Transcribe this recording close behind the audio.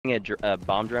A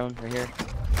bomb drone right here.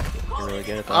 You're really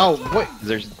good at that. Oh, wait.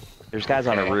 There's guys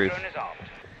on a roof. I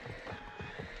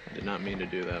did not mean to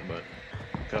do that, but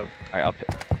go. Alright, I'll pick.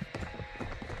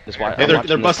 Hey,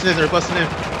 they're busting in. They're busting in.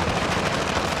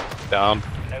 Down.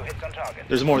 No hits on target.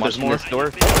 There's more. There's more. This door.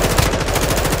 I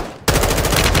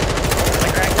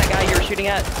cracked that guy you were shooting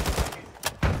at.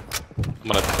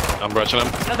 I'm rushing him.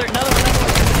 Another one.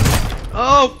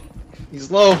 Oh,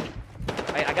 he's low.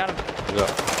 I got him.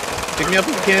 Yeah. Pick me up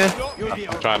if you can.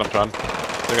 I'm trying.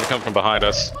 They're gonna come from behind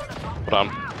us. Hold on.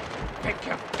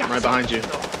 I'm right behind you.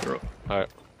 Alright,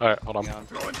 hold on.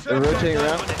 They're rotating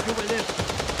around.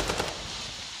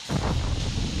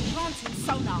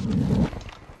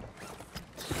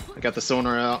 I got the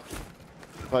sonar out.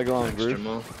 If I go on the roof,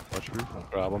 Extra watch the roof. No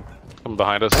problem. Come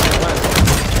behind us.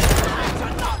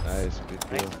 Nice, good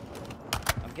kill.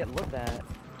 I'm getting looked at.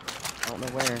 I don't know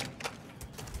where.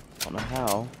 I don't know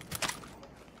how.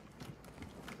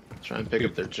 Try and pick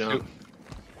up their jump.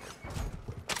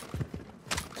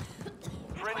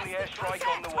 Friendly airstrike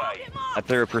on the way. I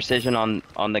threw a precision on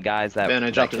the guys that. Ben, I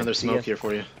dropped another can see smoke us. here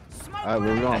for you. Alright,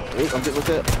 where we going? Wait, I'm getting looked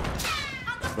at.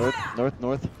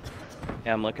 North.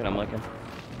 Yeah, I'm looking.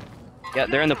 Yeah,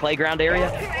 they're in the playground area.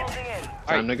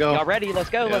 Time to go. Y'all ready?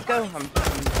 Let's go. Yeah. Let's go. I'm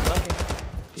smoking.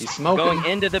 He's smoking. Going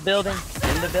into the building.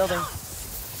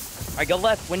 Alright, go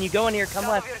left. When you go in here, come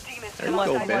left. There you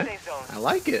go, Ben. I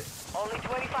like it. Only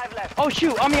 25 left. Oh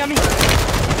shoot! On me! I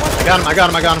got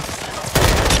him.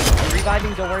 I'm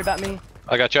reviving. Don't worry about me.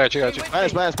 I got you.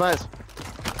 Bias.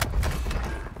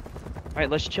 Alright,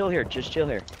 let's chill here. Just chill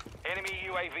here. Enemy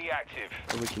UAV active.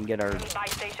 So we can get our Buy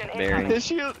station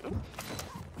bearings.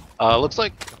 Looks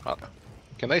like.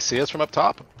 Can they see us from up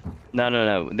top?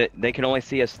 No. They can only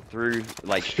see us through,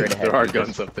 like, straight ahead. There are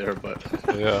guns up there, but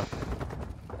Yeah.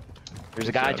 There's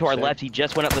a guy to our left. He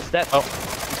just went up the steps. Oh.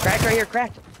 He's cracked right here.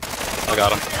 Cracked. I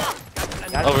got him.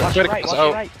 Watch your right. Watch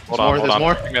your right. Hold on. There's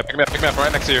more. Pick me up.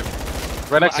 Right next to you.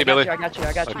 Right next to you, Billy. I got you.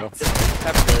 Okay. Just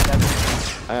cover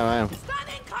Billy. I am.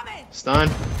 stun.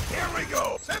 Here we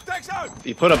go.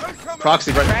 He put a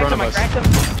proxy right in front of I us. cracked him.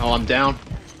 Oh, I'm down.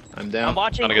 I'm I'm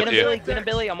watching. Trying to Get get him, to Billy. you.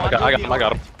 Billy. I'm I watching. got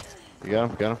him. You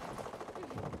got him.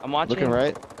 I'm watching. Looking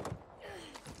right.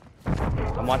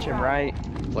 I'm watching right.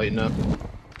 Lighten up.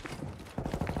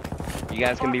 You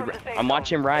guys can be. I'm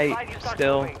watching right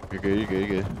still. You're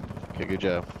good. Okay, good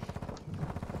job.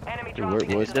 Enemy Good work,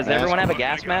 boys. Does everyone have a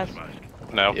gas mask?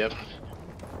 No. Yep.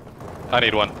 I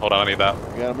need one. Hold on, I need that.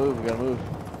 We gotta move.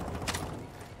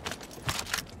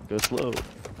 Go slow.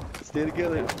 Stay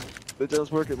together. The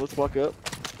jump's working. Let's walk up.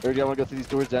 Or do y'all wanna go through these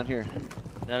doors down here?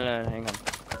 No, hang on.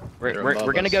 They're We're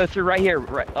above gonna us. go through right here.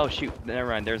 Right. Oh shoot. Never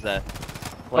mind. There's a.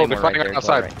 Oh, they're Claymore fighting there,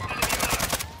 outside. right.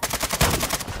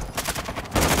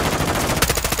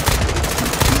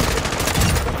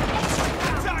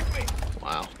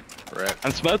 Wow. Correct.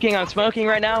 I'm smoking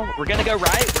right now. We're gonna go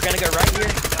right. We're gonna go right here.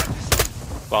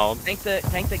 Bomb. Tank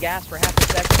the gas for half a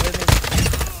second with me.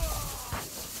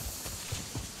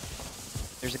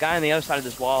 There's a guy on the other side of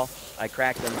this wall. I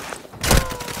cracked him.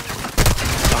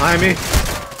 Behind me.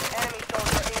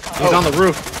 He's on the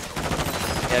roof.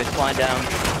 Yeah, he's flying down.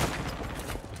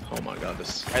 Oh my god,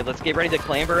 this. Alright, let's get ready to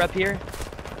clamber up here.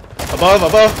 Above.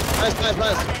 Nice.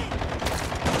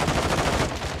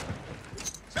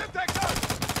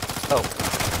 Oh.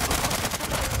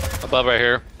 Above right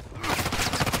here.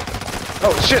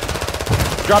 Oh shit!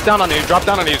 Drop down on you. He's right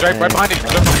behind you. Right behind you.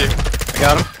 I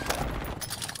got him.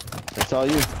 That's all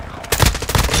you.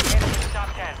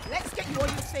 Let's get you on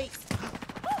your feet.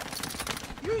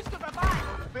 Use the revive.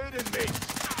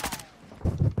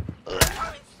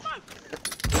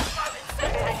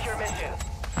 Finish your mission.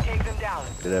 Take them down.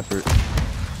 Good effort.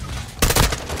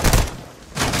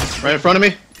 Right in front of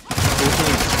me.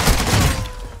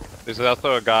 There's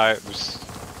also a guy who's.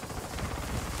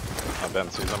 Oh, Ben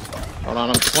sees him. Hold on,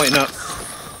 I'm pointing up.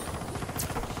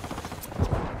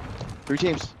 3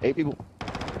 teams, 8 people.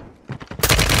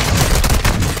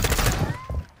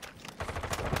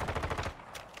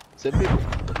 Seven people.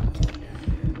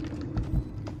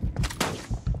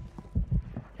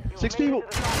 6 people.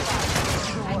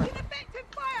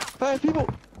 5 people.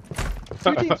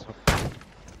 3 teams.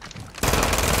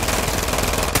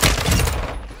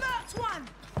 Marked one.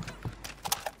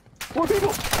 4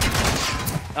 people.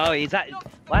 Oh, he's at just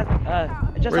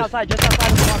Where's- outside the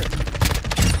water.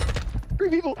 3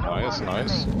 people. Nice.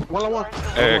 1-on-1.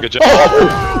 Hey, good job. Oh,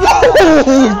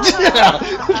 yeah.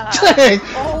 Dang.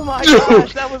 Oh my Dude.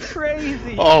 gosh, that was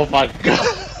crazy. Oh my god.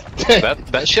 Dang.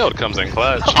 That shield comes in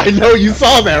clutch. I know you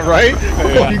saw that, right?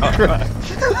 Holy crap.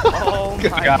 Oh The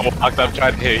my guy walked up,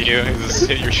 tried to hit you. He just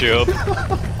hit your shield.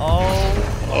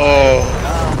 Oh. Oh.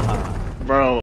 Bro.